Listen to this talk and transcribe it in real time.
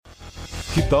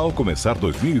Que tal começar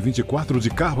 2024 de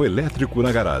carro elétrico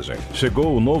na garagem?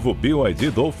 Chegou o novo BYD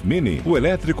Dolph Mini, o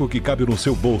elétrico que cabe no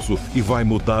seu bolso e vai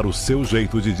mudar o seu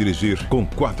jeito de dirigir. Com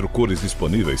 4 cores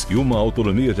disponíveis e uma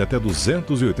autonomia de até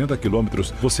 280 km,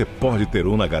 você pode ter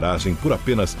um na garagem por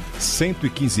apenas R$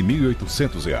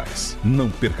 115.800. Não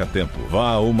perca tempo, vá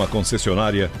a uma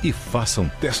concessionária e faça um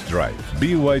test drive.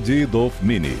 BYD Dolph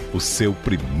Mini, o seu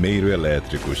primeiro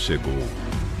elétrico chegou.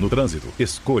 No trânsito,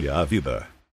 escolha a vida.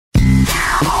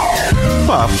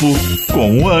 Papo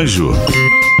com o Anjo.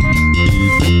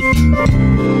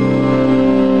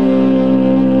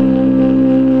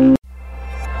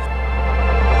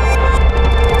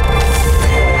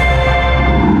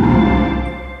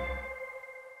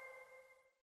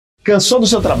 Cansou do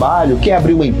seu trabalho? Quer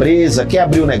abrir uma empresa? Quer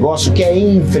abrir um negócio? Quer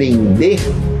empreender?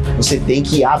 Você tem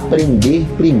que aprender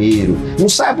primeiro. Não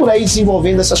saia por aí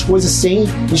desenvolvendo essas coisas sem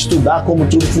estudar como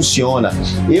tudo funciona.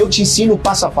 Eu te ensino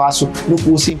passo a passo no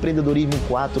curso Empreendedorismo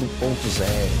 4.0.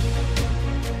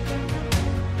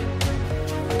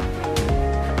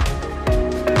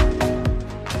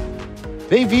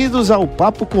 Bem-vindos ao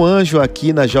Papo com Anjo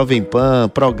aqui na Jovem Pan,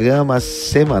 programa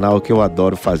semanal que eu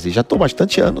adoro fazer. Já estou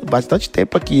bastante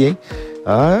tempo aqui, hein?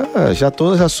 Já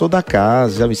sou da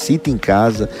casa, já me sinto em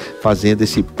casa fazendo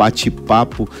esse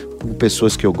bate-papo com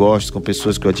pessoas que eu gosto, com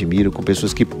pessoas que eu admiro, com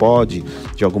pessoas que podem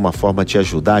de alguma forma te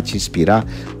ajudar, te inspirar,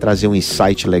 trazer um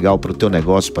insight legal para o teu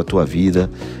negócio, para a tua vida,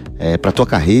 para a tua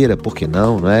carreira, por que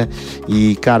não, não é?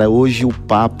 E cara, hoje o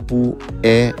papo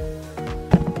é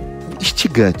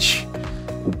instigante.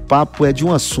 O papo é de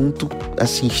um assunto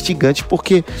assim instigante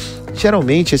porque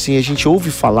geralmente assim a gente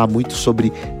ouve falar muito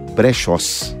sobre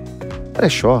brechós.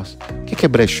 Brechós? O que é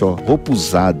brechó? Roupa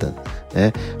usada,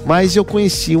 né? Mas eu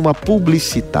conheci uma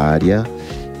publicitária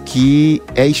que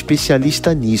é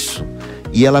especialista nisso.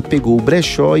 E ela pegou o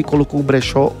brechó e colocou o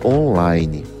brechó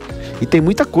online. E tem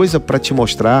muita coisa para te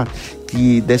mostrar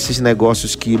que desses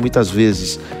negócios que muitas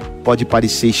vezes pode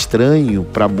parecer estranho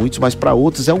para muitos, mas para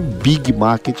outros é um big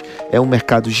market, é um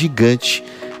mercado gigante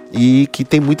e que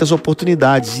tem muitas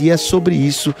oportunidades. E é sobre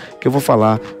isso que eu vou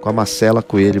falar com a Marcela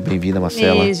Coelho. Bem-vinda,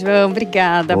 Marcela. Ei, João,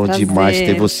 obrigada. Bom prazer. Demais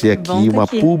ter você aqui, uma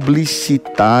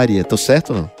publicitária. Tô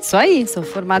certo ou não? Isso aí, sou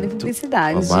formada em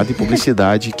publicidade. Formada em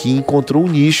publicidade, que encontrou um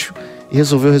nicho e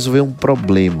resolveu resolver um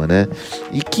problema, né?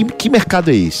 E que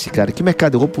mercado é esse, cara? Que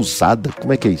mercado? É roupa usada?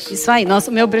 Como é que é isso? Isso aí, nosso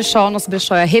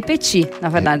brechó é repetir, na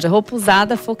verdade. É roupa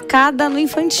usada focada no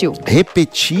infantil.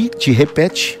 Repetir, te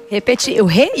repete? Repetir.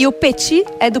 E o petit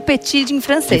é do petit em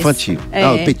francês. Infantil.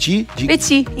 O petit de...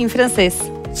 Petit, em francês.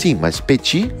 Sim, mas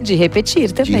petit... De repetir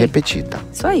também. De repetir, tá.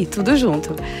 Isso aí, tudo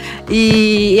junto.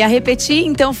 E a repetir,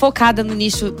 então, focada no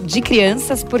nicho de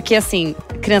crianças, porque assim,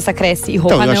 criança cresce e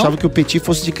roupa não. Então, eu achava que o petit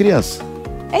fosse de criança.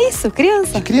 É isso,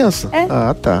 criança. De criança? É.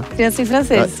 Ah, tá. Criança em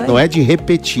francês, isso aí. Não é de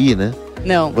repetir, né?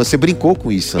 Não. Você brincou com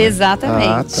isso, né?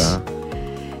 Exatamente. Ah, tá.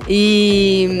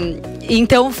 E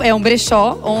então é um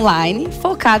brechó online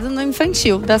focado no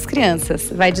infantil das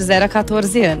crianças. Vai de 0 a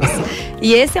 14 anos.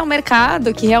 E esse é um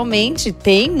mercado que realmente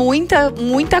tem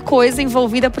muita coisa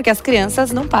envolvida, porque as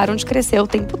crianças não param de crescer o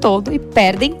tempo todo e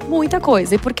perdem muita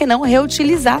coisa. E por que não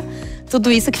reutilizar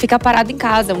tudo isso que fica parado em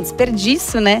casa? É um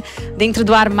desperdício, né? Dentro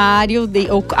do armário,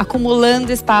 ou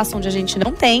acumulando espaço onde a gente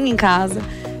não tem em casa.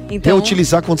 Então,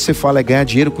 reutilizar, quando você fala, é ganhar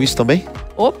dinheiro com isso também?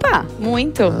 Opa,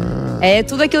 muito. É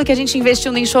tudo aquilo que a gente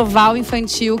investiu no enxoval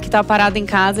infantil que tá parado em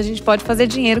casa, a gente pode fazer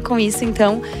dinheiro com isso,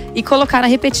 então, e colocar na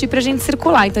repetir pra gente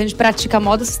circular. Então a gente pratica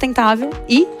moda sustentável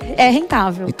e é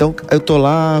rentável. Então eu tô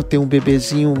lá, tem um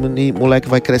bebezinho, um moleque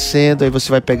vai crescendo, aí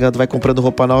você vai pegando, vai comprando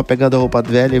roupa nova, pegando a roupa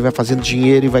velha e vai fazendo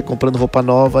dinheiro e vai comprando roupa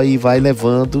nova e vai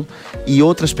levando. E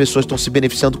outras pessoas estão se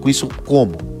beneficiando com isso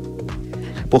como?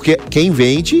 Porque quem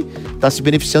vende está se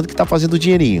beneficiando, que está fazendo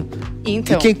dinheirinho.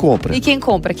 Então, e quem compra?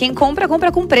 Quem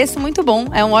compra com preço muito bom.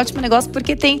 É um ótimo negócio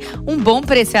porque tem um bom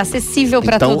preço, é acessível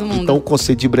para todo mundo. Então o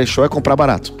conceito de brechó é comprar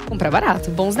barato. Comprar barato,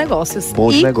 bons negócios.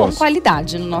 Com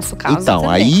qualidade, no nosso caso. Então,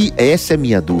 também. Aí essa é a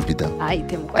minha dúvida. Aí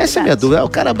tem uma qualidade. Essa é a minha dúvida. O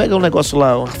cara pega um negócio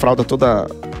lá, uma fralda toda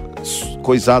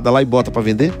coisada lá e bota para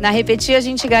vender? Na Repetir a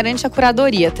gente garante a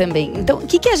curadoria também. Então o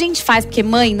que a gente faz? Porque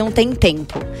mãe não tem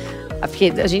tempo.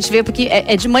 Porque a gente vê, porque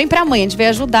é de mãe para mãe, a gente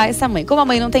veio ajudar essa mãe. Como a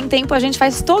mãe não tem tempo, a gente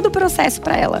faz todo o processo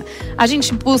para ela. A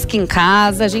gente busca em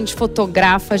casa, a gente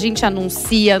fotografa, a gente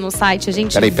anuncia no site, a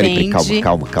gente vende. Peraí,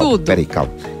 calma. Tudo. Peraí,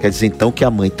 calma. Quer dizer então que a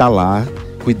mãe tá lá,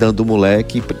 cuidando do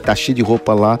moleque, tá cheio de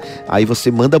roupa lá, aí você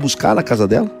manda buscar na casa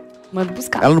dela? Manda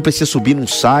buscar. Ela não precisa subir num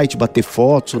site, bater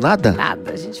fotos, nada?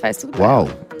 Nada, a gente faz tudo. Uau!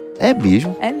 É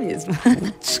mesmo? É mesmo.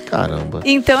 Putz, caramba.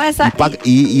 Então essa...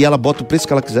 E ela bota o preço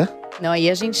que ela quiser? Não,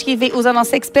 aí a gente usa a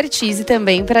nossa expertise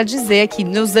também para dizer que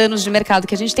nos anos de mercado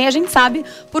que a gente tem, a gente sabe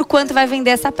por quanto vai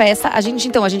vender essa peça. A gente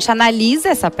analisa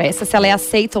essa peça, se ela é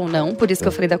aceita ou não, por isso que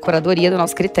eu falei da curadoria, do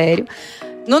nosso critério.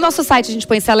 No nosso site a gente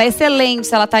põe se ela é excelente,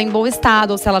 se ela está em bom estado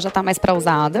ou se ela já está mais para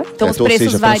usada. Então os preços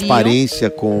ou seja, variam.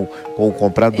 Transparência com o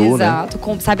comprador, exato,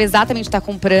 né? Sabe exatamente o que está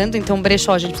comprando. Então o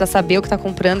brechó a gente precisa saber o que está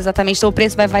comprando exatamente. Então o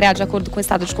preço vai variar de acordo com o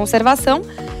estado de conservação.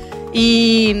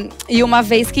 E uma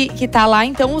vez que tá lá,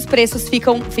 então os preços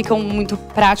ficam muito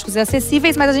práticos e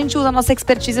acessíveis, mas a gente usa a nossa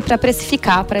expertise para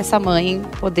precificar, para essa mãe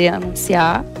poder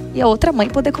anunciar e a outra mãe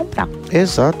poder comprar.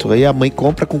 Exato, aí a mãe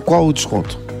compra com qual o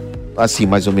desconto? Assim,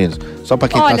 mais ou menos. Só para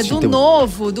quem tá assistindo. Olha,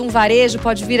 novo, de um varejo,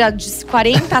 pode vir de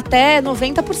 40% até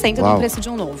 90% do preço de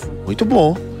um novo. Muito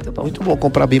bom. Muito bom,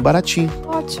 comprar bem baratinho.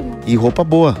 Ótimo. E roupa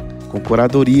boa, com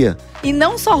curadoria. E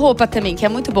não só roupa também, que é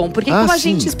muito bom. Porque como a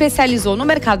gente especializou no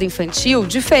mercado infantil,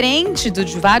 diferente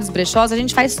de vários brechós, a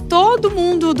gente faz todo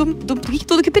mundo,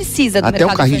 tudo que precisa do mercado infantil.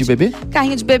 Até o carrinho de bebê?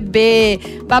 Carrinho de bebê,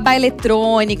 babá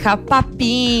eletrônica,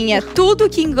 papinha, tudo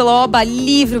que engloba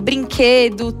livro,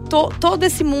 brinquedo, todo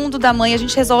esse mundo da mãe. A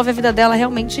gente resolve a vida dela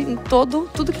realmente em tudo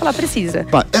que ela precisa.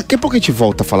 Daqui a pouco a gente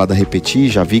volta a falar da Petit.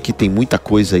 Já vi que tem muita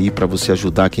coisa aí pra você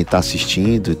ajudar quem tá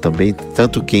assistindo. E também,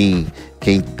 tanto quem...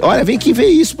 Olha, vem aqui ver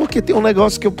isso, porque tem um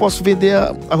negócio que eu posso vender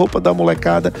a roupa da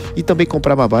molecada e também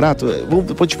comprar mais barato.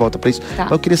 Depois de volta pra isso. Tá.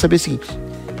 Mas eu queria saber assim,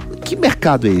 que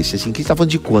mercado é esse? Assim, que a gente tá falando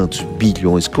de quantos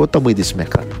bilhões? Qual é o tamanho desse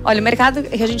mercado? Olha, o mercado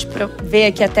que a gente vê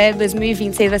aqui até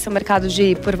 2026 vai ser um mercado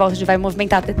vai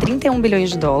movimentar até 31 bilhões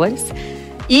de dólares.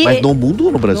 Mas no mundo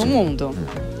ou no Brasil? No mundo,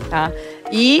 tá?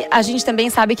 E a gente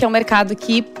também sabe que é um mercado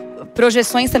que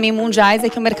projeções também mundiais é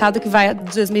que o mercado que vai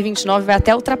de 2029 vai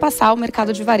até ultrapassar o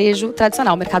mercado de varejo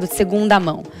tradicional, o mercado de segunda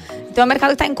mão. Então é um mercado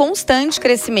que está em constante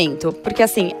crescimento, porque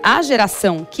assim, a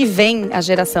geração que vem, a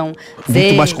geração Z...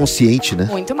 Muito mais consciente, né?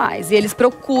 Muito mais. E eles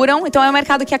procuram, então é um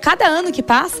mercado que a cada ano que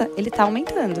passa, ele está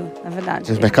aumentando, na verdade.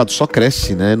 O mercado só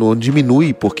cresce, né? Não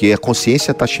diminui, porque a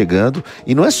consciência está chegando.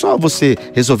 E não é só você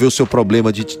resolver o seu problema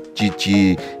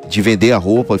de vender a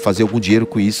roupa e fazer algum dinheiro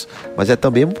com isso, mas é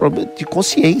também um problema de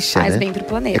consciência, faz né? bem pro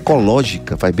planeta.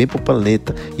 Ecológica, faz bem pro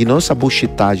planeta. E não essa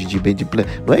buchitagem de bem de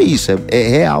planeta. Não é isso, é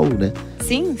real, né?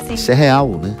 Sim. Isso é real,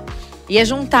 né? E é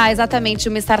juntar exatamente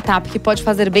uma startup que pode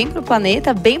fazer bem para o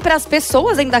planeta, bem para as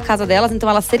pessoas dentro da casa delas, então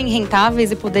elas serem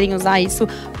rentáveis e poderem usar isso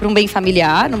para um bem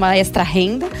familiar, numa extra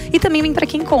renda, e também bem para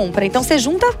quem compra. Então você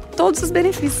junta todos os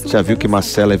benefícios. Já viu que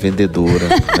Marcela é vendedora,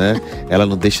 né? Ela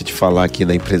não deixa de falar aqui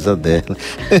na empresa dela.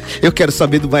 Eu quero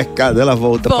saber do mercado, ela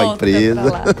volta para a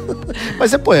empresa.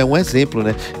 Mas é um exemplo,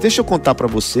 né? Deixa eu contar para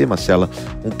você, Marcela,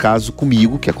 um caso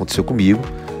comigo, que aconteceu comigo,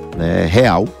 né?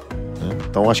 Real.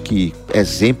 Então acho que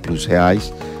exemplos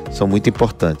reais são muito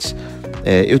importantes.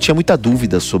 Eu tinha muita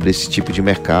dúvida sobre esse tipo de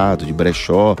mercado, de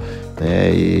brechó.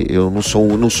 Eu não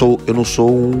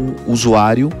sou um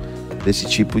usuário desse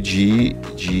tipo de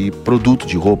produto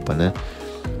de roupa, né?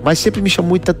 Mas sempre me chamou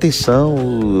muita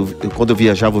atenção. Quando eu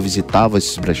viajava, eu visitava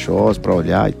esses brechós para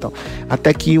olhar e tal.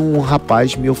 Até que um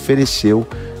rapaz me ofereceu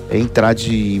entrar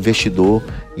de investidor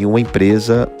em uma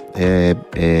empresa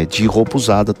de roupa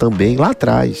usada também lá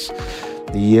atrás.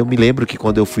 E eu me lembro que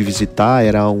quando eu fui visitar,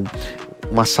 era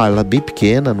uma sala bem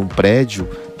pequena, num prédio,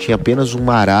 tinha apenas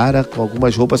uma arara com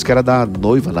algumas roupas que era da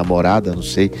noiva, namorada, não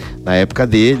sei, na época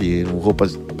dele,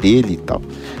 roupas dele e tal.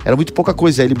 Era muito pouca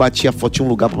coisa, aí ele batia foto, tinha um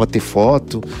lugar para bater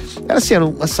foto. Era assim, era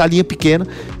uma salinha pequena.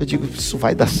 Eu digo, isso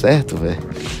vai dar certo, velho.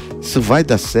 Isso vai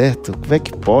dar certo? Como é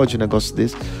que pode um negócio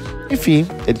desse? Enfim,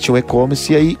 ele tinha um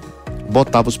e-commerce e aí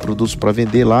botava os produtos para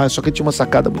vender lá, só que tinha uma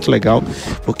sacada muito legal,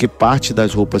 porque parte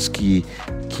das roupas que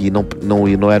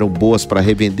não eram boas para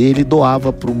revender, ele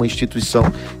doava para uma instituição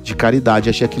de caridade.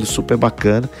 Achei aquilo super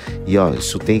bacana. E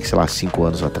isso tem, sei lá, 5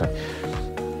 anos atrás.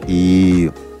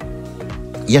 E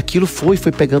aquilo foi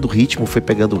pegando ritmo,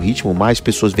 mais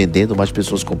pessoas vendendo, mais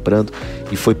pessoas comprando,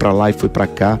 e foi para lá e foi para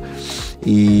cá.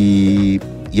 E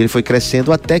ele foi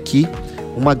crescendo até que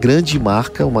uma grande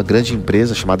marca, uma grande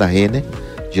empresa chamada Renner,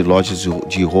 de lojas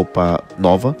de roupa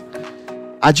nova,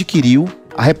 adquiriu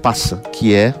a Repassa,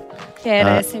 que era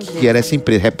essa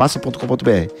empresa,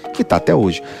 repassa.com.br, que está até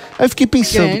hoje. Aí eu fiquei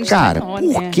pensando,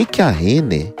 por que a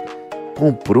Renner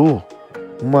comprou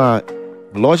uma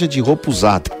loja de roupa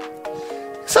usada?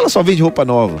 Se ela só vende roupa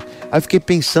nova. Aí eu fiquei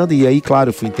pensando, e aí,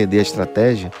 claro, eu fui entender a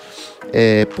estratégia,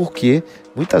 porque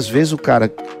muitas vezes o cara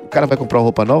vai comprar uma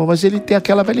roupa nova, mas ele tem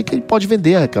aquela velha que ele pode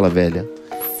vender aquela velha.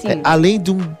 Além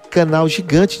de um canal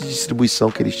gigante de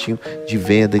distribuição que eles tinham de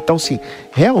venda. Então, assim,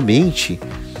 realmente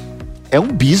é um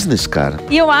business, cara.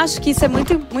 E eu acho que isso é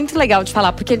muito, muito legal de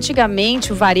falar, porque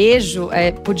antigamente o varejo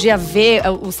podia ver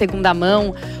o segunda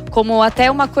mão como até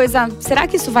uma coisa, será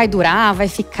que isso vai durar, vai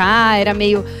ficar? Era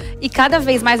meio... E cada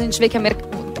vez mais a gente vê que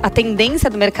a tendência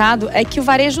do mercado é que o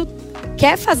varejo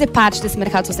quer fazer parte desse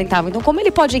mercado sustentável. Então, como ele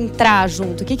pode entrar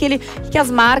junto? O que as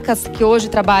marcas que hoje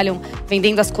trabalham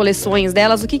vendendo as coleções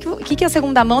delas, o que a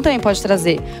segunda mão também pode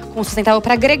trazer com o sustentável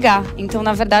para agregar? Então,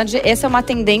 na verdade, essa é uma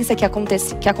tendência que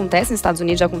acontece nos Estados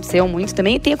Unidos, já aconteceu muito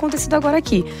também e tem acontecido agora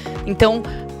aqui. Então,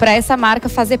 para essa marca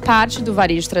fazer parte do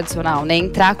varejo tradicional, né?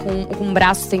 Entrar com um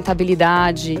braço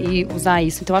sustentabilidade e usar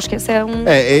isso. Então, acho que esse é um...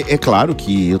 É claro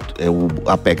que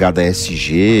a pegada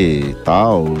SG e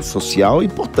tal, social, é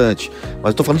importante.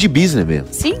 Mas eu tô falando de business mesmo.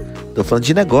 Sim. Tô falando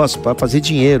de negócio, para fazer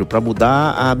dinheiro, para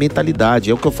mudar a mentalidade.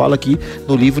 É o que eu falo aqui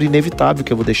no livro Inevitável,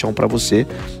 que eu vou deixar um para você.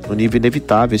 No livro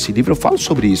Inevitável. Esse livro eu falo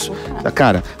sobre isso.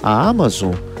 Cara, a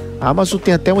Amazon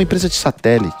tem até uma empresa de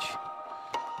satélite.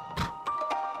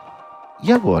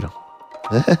 E agora?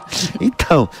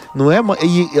 Então, não é...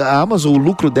 E a Amazon, o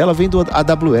lucro dela vem do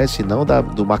AWS, não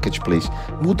do Marketplace.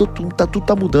 Muda tudo, tudo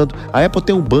tá mudando. A Apple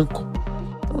tem um banco.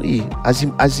 E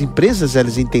as empresas,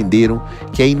 elas entenderam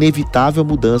que é inevitável a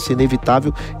mudança, é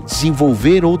inevitável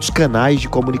desenvolver outros canais de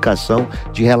comunicação,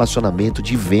 de relacionamento,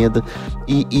 de venda.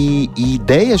 E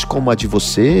ideias como a de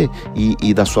você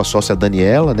e da sua sócia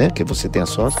Daniela, né? Que você tem a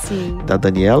sócia. Sim. Da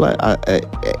Daniela.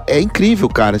 É incrível,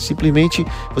 cara. Simplesmente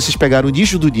vocês pegaram o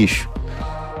nicho do nicho.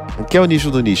 O que é o nicho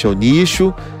do nicho? É o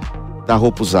nicho da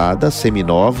roupa usada,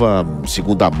 seminova,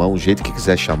 segunda mão, o jeito que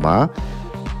quiser chamar,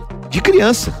 de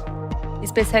criança.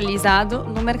 Especializado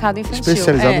no mercado infantil.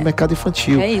 Especializado no mercado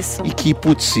infantil. É isso. E que,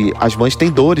 putz, as mães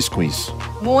têm dores com isso.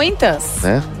 Muitas.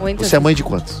 Né? Muitas. Você é mãe de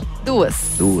quantos? Duas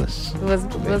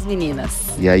Duas meninas.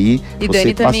 E aí... E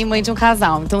Dani também mãe de um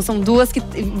casal. Então são duas que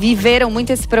viveram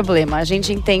muito esse problema. A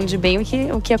gente entende bem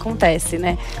o que acontece,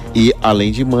 né? E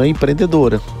além de mãe,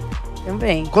 empreendedora.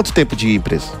 Também. Quanto tempo de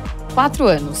empresa? 4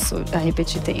 anos a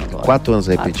Petit tem agora. 4 anos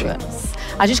a Petit. 4 anos.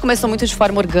 A gente começou muito de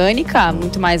forma orgânica,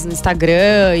 muito mais no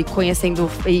Instagram e conhecendo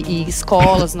e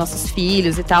escolas, nossos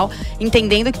filhos e tal,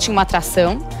 entendendo que tinha uma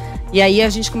atração. E aí a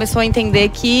gente começou a entender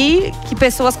que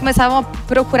pessoas começavam a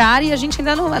procurar e a gente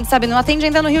ainda não atende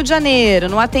ainda no Rio de Janeiro,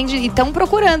 não atende, e estão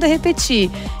procurando a Repetir.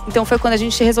 Então foi quando a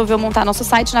gente resolveu montar nosso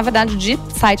site. Na verdade, de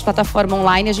site, plataforma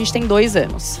online, a gente tem 2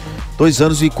 anos. 2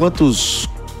 anos e quantas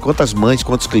mães,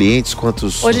 quantos clientes,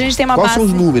 quantos... Hoje a gente tem uma Quais base... são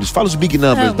os números? Fala os big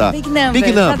numbers. Big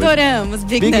numbers. Adoramos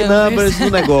Big numbers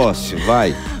no negócio,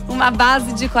 vai. Uma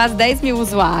base de quase 10 mil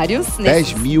usuários.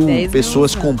 10 mil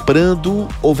pessoas comprando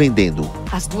ou vendendo?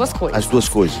 As duas coisas. As duas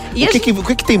coisas. E o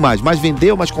que tem mais? Mais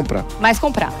vender ou mais comprar? Mais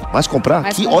comprar. Mais comprar?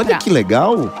 Mais comprar. Olha que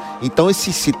legal. Então,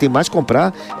 se tem mais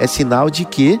comprar, é sinal de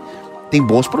que tem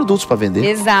bons produtos para vender.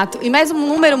 Exato. E mais um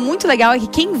número muito legal é que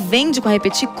quem vende com a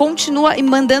Repetir continua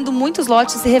mandando muitos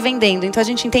lotes e revendendo. Então a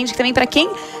gente entende que também para quem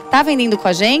tá vendendo com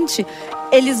a gente,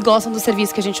 eles gostam do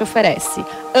serviço que a gente oferece.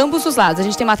 Ambos os lados. A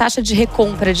gente tem uma taxa de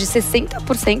recompra de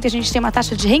 60% e a gente tem uma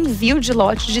taxa de reenvio de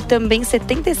lote de também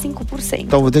 75%.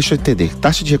 Então, deixa eu entender.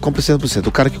 Taxa de recompra 60%.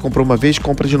 O cara que comprou uma vez,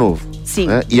 compra de novo. Sim.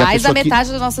 Né? E mais da metade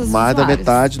dos nossos usuários. Mais da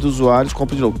metade dos usuários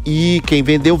compra de novo. E quem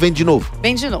vendeu, vende de novo.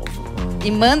 Vende de novo. E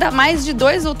manda mais de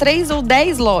 2 ou 3 ou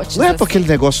 10 lotes. Não é para aquele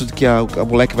negócio de que a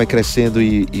moleque vai crescendo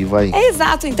e vai... É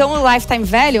exato. Então o lifetime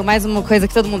value, mais uma coisa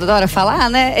que todo mundo adora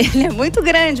falar, né? Ele é muito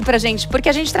grande pra gente, porque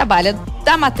a gente trabalha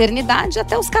da maternidade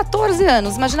até os 14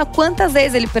 anos. Imagina quantas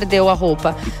vezes ele perdeu a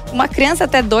roupa. Uma criança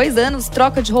até 2 anos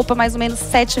troca de roupa mais ou menos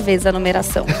 7 vezes a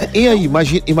numeração. E aí,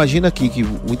 imagina aqui que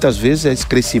muitas vezes esse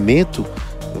crescimento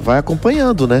vai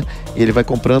acompanhando, né? Ele vai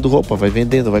comprando roupa, vai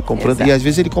vendendo, vai comprando. Exato. E às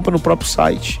vezes ele compra no próprio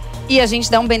site. E a gente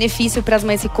dá um benefício para as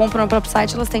mães que compram no próprio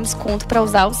site, elas têm desconto para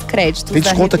usar os créditos. Tem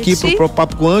desconto aqui pro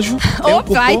Papo com Anjo?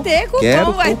 Vai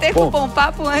ter cupom.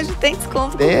 Papo Anjo tem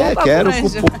desconto. Quero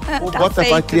cupom.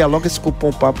 Vai criar logo esse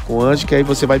cupom Papo com Anjo, que aí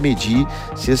você vai medir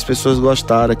se as pessoas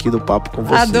gostaram aqui do Papo com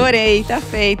você. Adorei, tá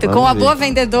feito. Vamos com a boa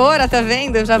vendedora, tá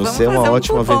vendo? Já vamos fazer um cupom. Você é uma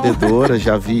ótima vendedora,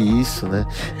 já vi isso, né?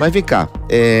 Mas vem cá,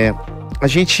 a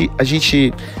gente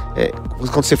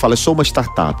quando você fala, eu sou uma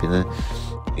startup, né?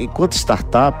 Enquanto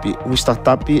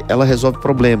startup, ela resolve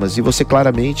problemas. E você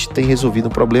claramente tem resolvido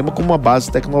um problema com uma base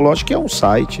tecnológica, que é um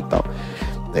site e tal.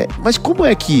 Mas como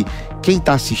é que quem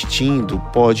está assistindo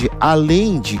pode,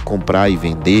 além de comprar e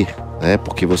vender, né?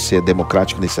 Porque você é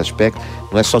democrático nesse aspecto,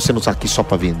 não é só você não está aqui só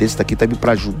para vender, você está aqui também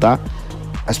para ajudar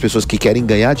as pessoas que querem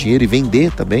ganhar dinheiro e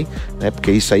vender também, né? Porque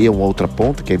isso aí é uma outra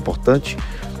ponta que é importante.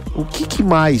 o que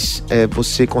mais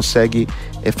você consegue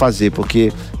fazer?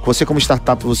 Porque você, como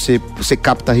startup, você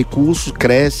capta recursos,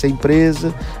 cresce a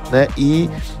empresa, né? E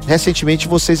recentemente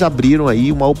vocês abriram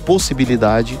aí uma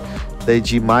possibilidade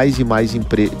de mais e mais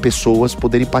pessoas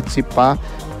poderem participar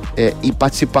e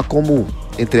participar como,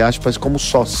 entre aspas, como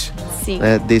sócio,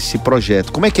 né, desse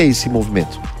projeto. Como é que é esse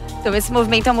movimento? Então, esse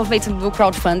movimento é um movimento do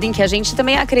crowdfunding, que a gente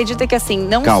também acredita que, assim,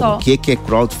 não Calma, só... o que é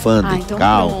crowdfunding? Então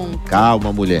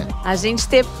Calma, mulher. A gente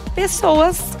ter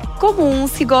pessoas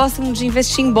comuns que gostam de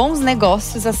investir em bons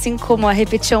negócios, assim como a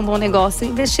Repetir é um bom negócio,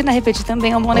 investir na Repetir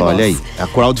também é um bom negócio. Olha aí, a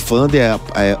crowdfunding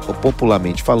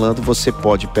popularmente falando, você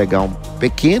pode pegar um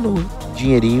pequeno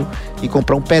dinheirinho e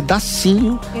comprar um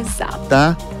pedacinho. Exato.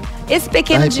 Tá? Esse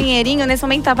pequeno dinheirinho, nesse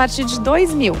momento, tá a partir de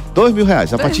R$2.000.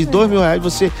 R$2.000. A partir de R$2.000,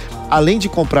 você, além de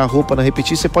comprar roupa na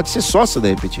Repetir, você pode ser sócio da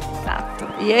Repetir. Exato.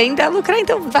 E ainda lucrar,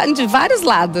 então, de vários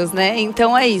lados, né?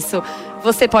 Então é isso.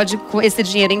 Você pode, com esse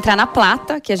dinheiro, entrar na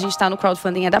Plata, que a gente tá no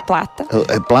crowdfunding, é da Plata.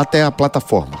 Plata é a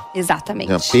plataforma.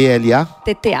 Exatamente. PLA?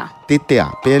 TTA.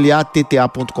 TTA.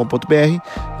 PLATTA.com.br.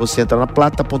 Você entra na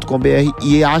plata.com.br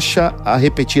e acha a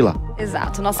Repetir lá.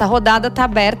 Exato. Nossa rodada tá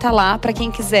aberta lá para quem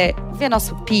quiser ver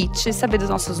nosso pitch, saber dos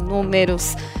nossos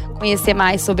números, conhecer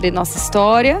mais sobre nossa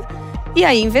história. E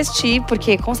aí investir,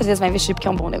 porque com certeza vai investir porque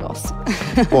é um bom negócio.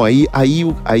 Bom, aí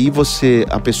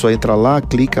a pessoa entra lá,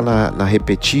 clica na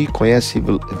Repetir, conhece,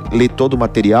 lê todo o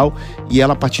material e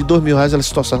ela, a partir de R$2.000, ela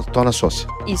se torna sócia.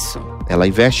 Isso. Ela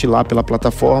investe lá pela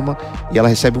plataforma e ela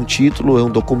recebe um título, um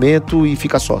documento e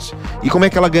fica sócia. E como é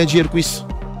que ela ganha dinheiro com isso?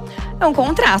 É um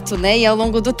contrato, né? E ao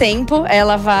longo do tempo,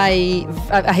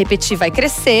 a Repetir vai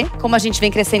crescer, como a gente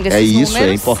vem crescendo esses números.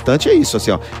 É importante isso,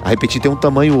 assim, ó. A Repetir tem um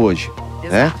tamanho hoje.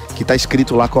 Né? Que tá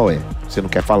escrito lá qual é. Você não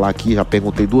quer falar aqui, já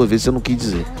perguntei 2 vezes, você não quis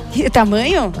dizer. Que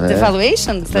tamanho? The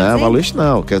valuation? Não, valuation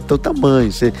não, que é o teu tamanho.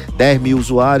 10.000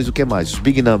 usuários, o que mais? Os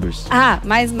big numbers.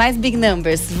 Mais big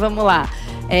numbers, vamos lá.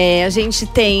 A gente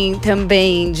tem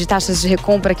também de taxas de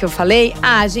recompra que eu falei.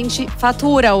 A gente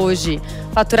fatura hoje.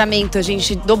 Faturamento, a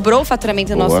gente dobrou o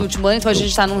faturamento no nosso último ano, então a gente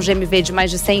está num GMV de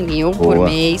mais de 100 mil por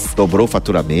mês. Dobrou o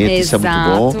faturamento, isso é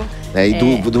muito bom.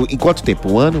 E em quanto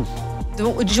tempo? Um ano?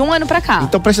 De um ano pra cá.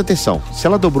 Então presta atenção, se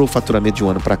ela dobrou o faturamento de um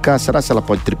ano pra cá, será que ela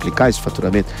pode triplicar esse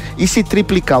faturamento? E se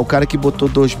triplicar, o cara que botou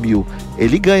 2.000,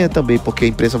 ele ganha também, porque a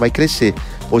empresa vai crescer.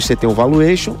 Hoje você tem um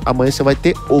valuation, amanhã você vai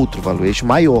ter outro valuation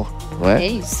maior, não é? É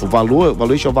isso. O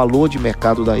valuation é o valor de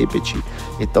mercado da Repetir.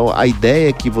 Então a ideia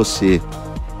é que você,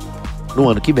 no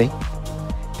ano que vem,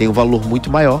 tem um valor muito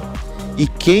maior. E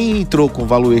quem entrou com o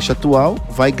valuation atual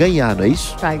vai ganhar, não é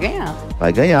isso? Vai ganhar.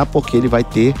 Vai ganhar, porque ele vai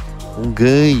ter um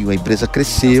ganho, a empresa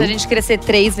cresceu. Então, se a gente crescer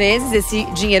 3 vezes, esse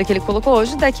dinheiro que ele colocou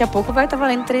hoje, daqui a pouco vai estar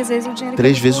valendo 3 vezes o dinheiro que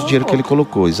ele colocou. 3 vezes o dinheiro que ele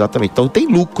colocou, exatamente. Então tem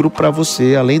lucro para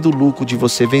você, além do lucro de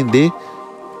você vender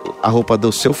a roupa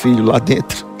do seu filho lá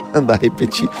dentro, andar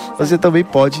Repetir, você também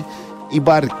pode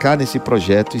embarcar nesse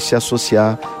projeto e se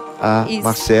associar a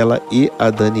Marcela e a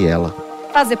Daniela.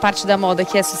 Fazer parte da moda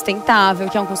que é sustentável,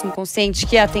 que é um consumo consciente,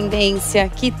 que é a tendência,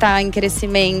 que está em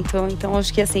crescimento. Então,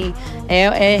 acho que assim,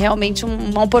 é realmente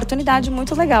uma oportunidade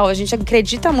muito legal. A gente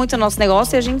acredita muito no nosso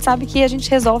negócio e a gente sabe que a gente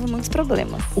resolve muitos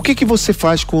problemas. O que você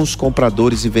faz com os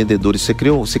compradores e vendedores? Você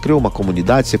criou uma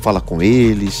comunidade? Você fala com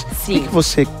eles? Sim. O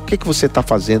que você está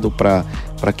fazendo para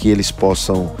que eles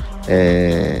possam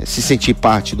se sentir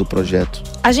parte do projeto?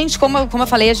 A gente, como eu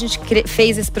falei, a gente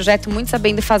fez esse projeto muito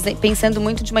sabendo fazer, pensando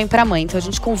muito de mãe para mãe. Então a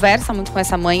gente conversa muito com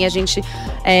essa mãe, a gente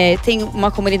tem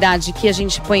uma comunidade que a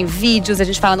gente põe vídeos, a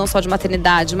gente fala não só de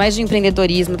maternidade, mas de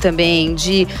empreendedorismo também,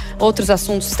 de outros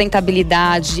assuntos,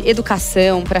 sustentabilidade,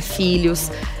 educação para filhos.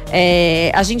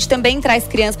 A gente também traz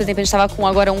crianças, por exemplo, a gente estava com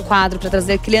agora um quadro para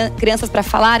trazer crianças para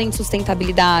falarem de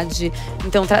sustentabilidade,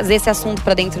 então trazer esse assunto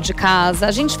para dentro de casa.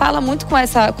 A gente fala muito com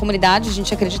essa comunidade, a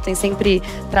gente acredita em sempre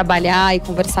trabalhar e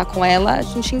conversar com ela. A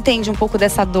gente entende um pouco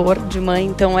dessa dor de mãe,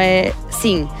 então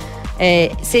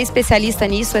ser especialista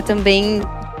nisso é também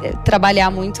trabalhar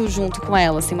muito junto com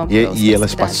ela, assim, e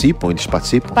elas participam? Eles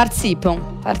participam?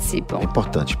 Participam. É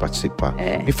importante participar.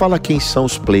 Me fala quem são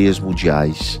os players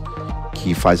mundiais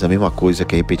que faz a mesma coisa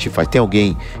que a Repetir faz. Tem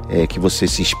alguém que você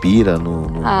se inspira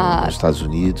nos Estados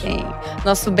Unidos? Tem.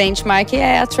 Nosso benchmark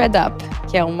é a ThreadUp,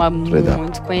 que é uma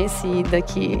muito conhecida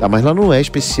aqui. Mas ela não é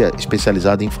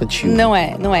especializada em infantil. Não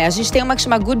é. A gente tem uma que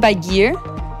chama Goodbye Gear.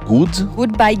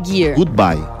 Goodbye Gear.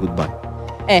 Goodbye.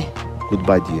 É.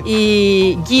 Goodbye Gear.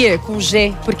 E Gear com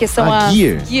G, porque são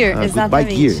Gear,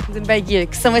 exatamente. Goodbye Gear.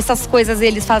 Que são essas coisas,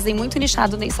 eles fazem muito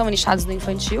são nichados no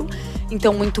infantil.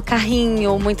 Então, muito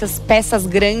carrinho, muitas peças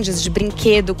grandes de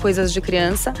brinquedo, coisas de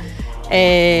criança.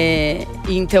 E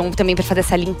Então, também para fazer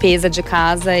essa limpeza de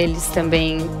casa, eles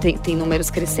também têm números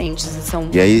crescentes.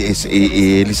 E aí,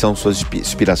 eles são sua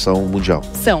inspiração mundial?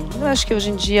 São. Eu acho que hoje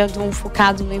em dia,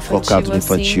 focado no infantil. Focado no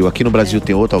infantil. Aqui no Brasil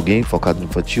tem alguém focado no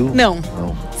infantil? Não.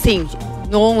 Sim.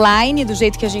 No online, do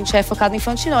jeito que a gente é focado no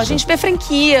infantil, não. A gente vê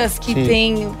franquias que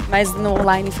tem, mas no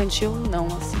online infantil, não.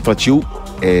 Assim. Infantil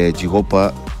é de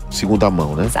roupa segunda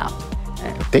mão, né? Exato.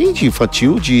 Tem de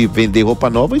infantil, de vender roupa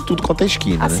nova em tudo quanto é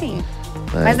esquina, né? Sim.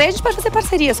 Mas daí a gente pode fazer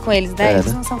parcerias com eles, né?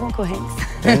 Eles não são concorrentes.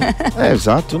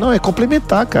 Exato. Não, é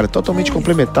complementar, cara. Totalmente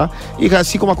complementar. E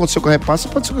assim como aconteceu com a Repassa,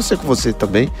 pode acontecer com você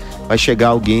também. Vai chegar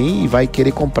alguém e vai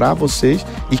querer comprar vocês.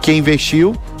 E quem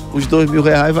investiu os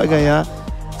R$2.000 vai ganhar 100,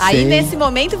 aí nesse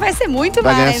momento vai ser muito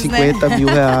mais, né? Vai ganhar R$50 mil,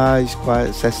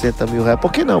 quase R$60 mil.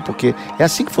 Por que não? Porque é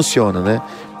assim que funciona, né?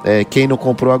 Quem não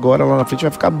comprou agora, lá na frente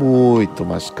vai ficar muito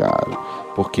mais caro.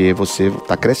 Porque você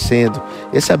está crescendo.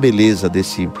 Essa é a beleza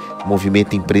desse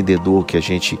movimento empreendedor, que a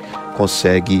gente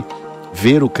consegue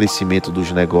ver o crescimento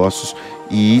dos negócios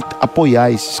e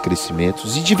apoiar esses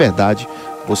crescimentos. E de verdade,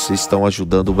 vocês estão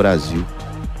ajudando o Brasil,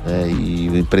 né? E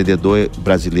o empreendedor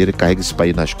brasileiro carrega esse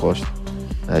país nas costas.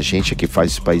 A gente é que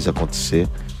faz esse país acontecer.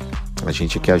 A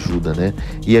gente é que ajuda, né?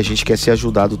 E a gente quer ser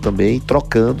ajudado também,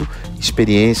 trocando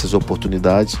experiências,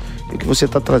 oportunidades. E o que você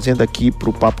está trazendo aqui para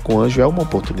o Papo com Anjo é uma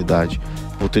oportunidade.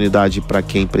 Oportunidade para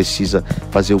quem precisa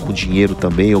fazer algum dinheiro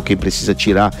também, ou quem precisa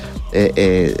tirar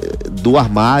do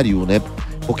armário, né?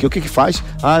 Porque o que faz?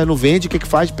 Não vende, o que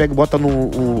faz? Pega, bota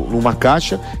numa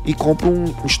caixa e compra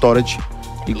um storage.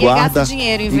 E guarda. Gasta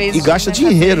dinheiro em vez de gasta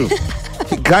dinheiro.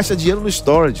 E gasta dinheiro no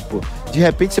storage, pô. De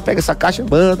repente você pega essa caixa,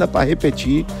 manda para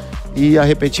repetir. E a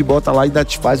Repetir bota lá e ainda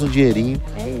te faz um dinheirinho.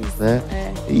 É isso. Né?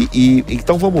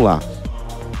 Então vamos lá.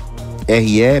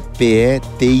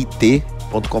 repetit.com.br.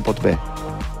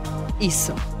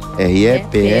 Isso.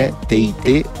 repetit.com.br.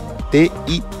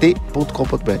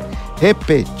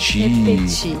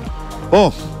 Repetir.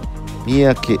 Bom,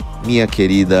 minha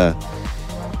querida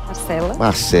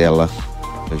Marcela.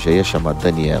 Eu já ia chamar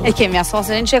Daniela. É que minha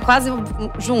sócia, a gente é quase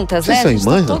juntas, Vocês né? são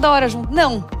irmãs? Toda hora juntas.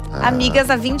 Não, amigas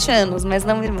há 20 anos, mas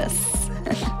não irmãs.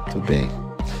 Tudo bem.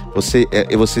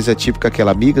 Vocês é típica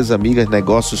aquela amigas,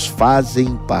 negócios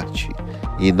fazem parte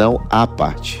e não a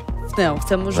parte. Não,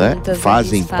 estamos juntas.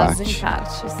 Fazem parte.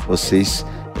 Vocês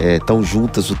estão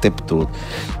juntas o tempo todo.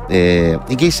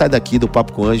 Ninguém sai daqui do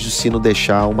Papo com Anjo se não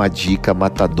deixar uma dica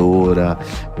matadora,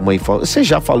 uma informação. Você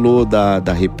já falou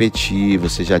da Repetir,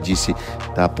 você já disse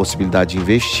da possibilidade de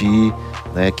investir,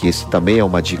 né? Que esse também é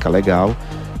uma dica legal.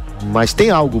 Mas tem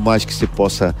algo mais que você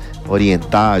possa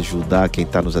orientar, ajudar quem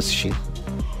está nos assistindo?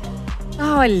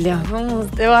 Olha,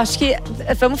 eu acho que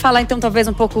vamos falar então talvez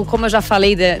um pouco, como eu já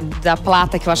falei da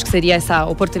Plata, que eu acho que seria essa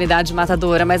oportunidade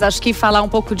matadora, mas acho que falar um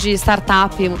pouco de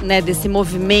startup, né, desse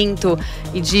movimento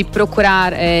e de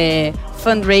procurar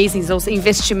fundraising ou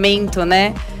investimento,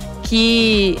 né,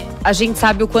 que a gente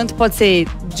sabe o quanto pode ser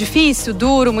difícil,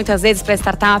 duro muitas vezes para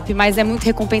startup, mas é muito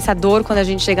recompensador quando a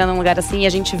gente chega num lugar assim e a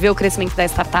gente vê o crescimento da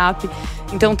startup.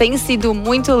 Então tem sido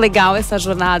muito legal essa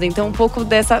jornada. Então um pouco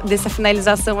dessa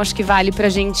finalização acho que vale pra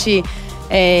gente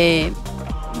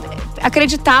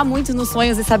acreditar muito nos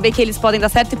sonhos e saber que eles podem dar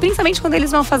certo, e principalmente quando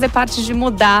eles vão fazer parte de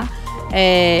mudar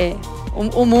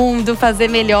o mundo, fazer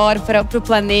melhor para o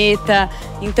planeta.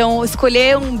 Então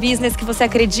escolher um business que você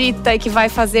acredita e que vai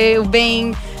fazer o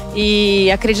bem e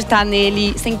acreditar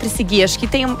nele, sempre seguir. Acho que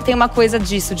tem uma coisa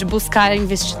disso, de buscar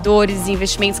investidores e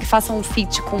investimentos que façam um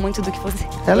fit com muito do que você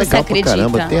legal acredita. Pra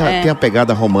caramba. Tem a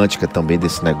pegada romântica também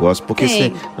desse negócio,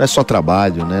 porque não é só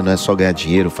trabalho, né? Não é só ganhar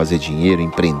dinheiro, fazer dinheiro,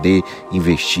 empreender,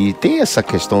 investir. Tem essa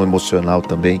questão emocional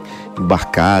também,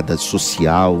 embarcada,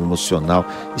 social, emocional.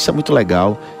 Isso é muito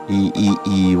legal.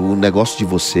 E o negócio de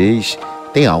vocês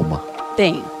tem alma.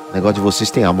 Tem. O negócio de vocês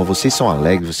tem alma, vocês são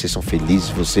alegres, vocês são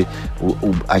felizes,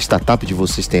 a startup de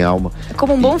vocês tem alma. É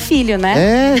como um bom filho,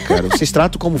 né? Cara, vocês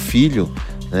tratam como filho,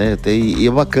 né? E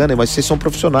é bacana, mas vocês são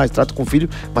profissionais, tratam com filho,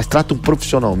 mas tratam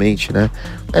profissionalmente, né?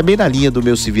 É bem na linha do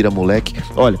meu Se Vira Moleque.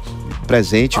 Olha,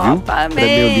 presente, viu?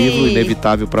 Meu livro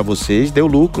inevitável pra vocês, deu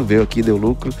lucro, veio aqui, deu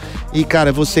lucro. E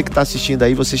cara, você que tá assistindo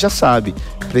aí, você já sabe,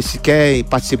 se quer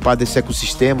participar desse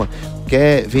ecossistema,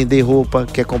 quer vender roupa,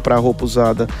 quer comprar roupa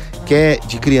usada, quer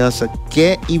de criança,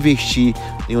 quer investir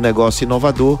em um negócio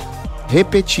inovador,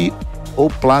 Repetir ou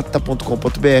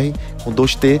plata.com.br com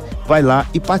 2T, vai lá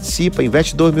e participa,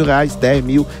 investe R$2.000, 10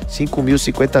 mil, 5 mil,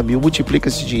 50 mil, multiplica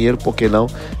esse dinheiro, por que não,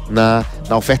 na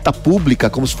oferta pública,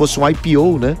 como se fosse um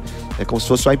IPO, né? É como se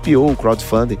fosse um IPO, o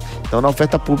crowdfunding. Então, na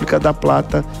oferta pública da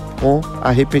Plata, com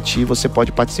a Repetir, você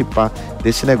pode participar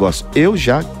desse negócio. Eu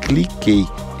já cliquei,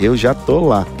 eu já tô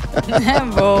lá.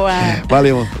 Boa.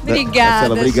 Valeu. Obrigada,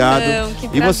 Marcela, obrigado. João, que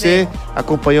E prazer. você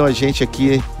acompanhou a gente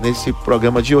aqui nesse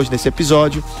programa de hoje, nesse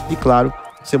episódio. E claro,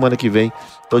 semana que vem,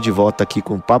 tô de volta aqui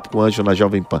com Papo com Anjo na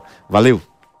Jovem Pan. Valeu!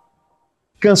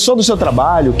 Cansou do seu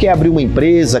trabalho? Quer abrir uma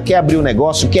empresa? Quer abrir um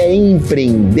negócio? Quer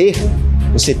empreender?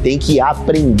 Você tem que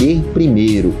aprender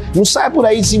primeiro. Não saia por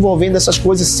aí desenvolvendo essas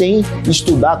coisas sem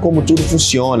estudar como tudo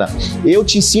funciona. Eu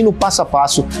te ensino passo a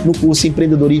passo no curso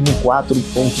Empreendedorismo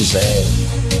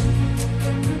 4.0.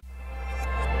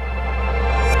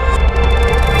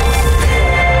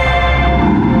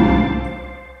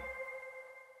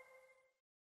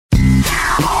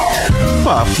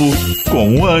 Papo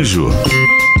com o Anjo.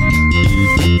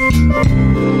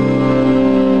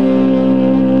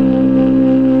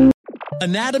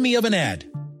 Anatomy of an ad.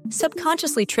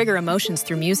 Subconsciously trigger emotions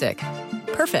through music.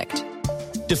 Perfect.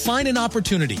 Define an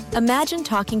opportunity. Imagine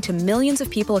talking to millions of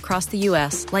people across the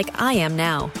U.S. like I am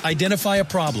now. Identify a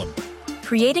problem.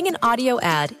 Creating an audio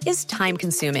ad is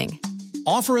time-consuming.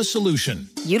 Offer a solution.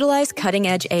 Utilize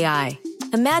cutting-edge AI.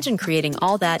 Imagine creating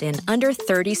all that in under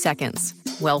 30 seconds.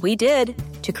 Well, we did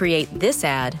to create this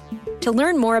ad. To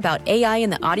learn more about AI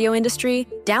in the audio industry,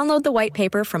 download the white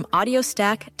paper from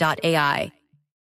audiostack.ai.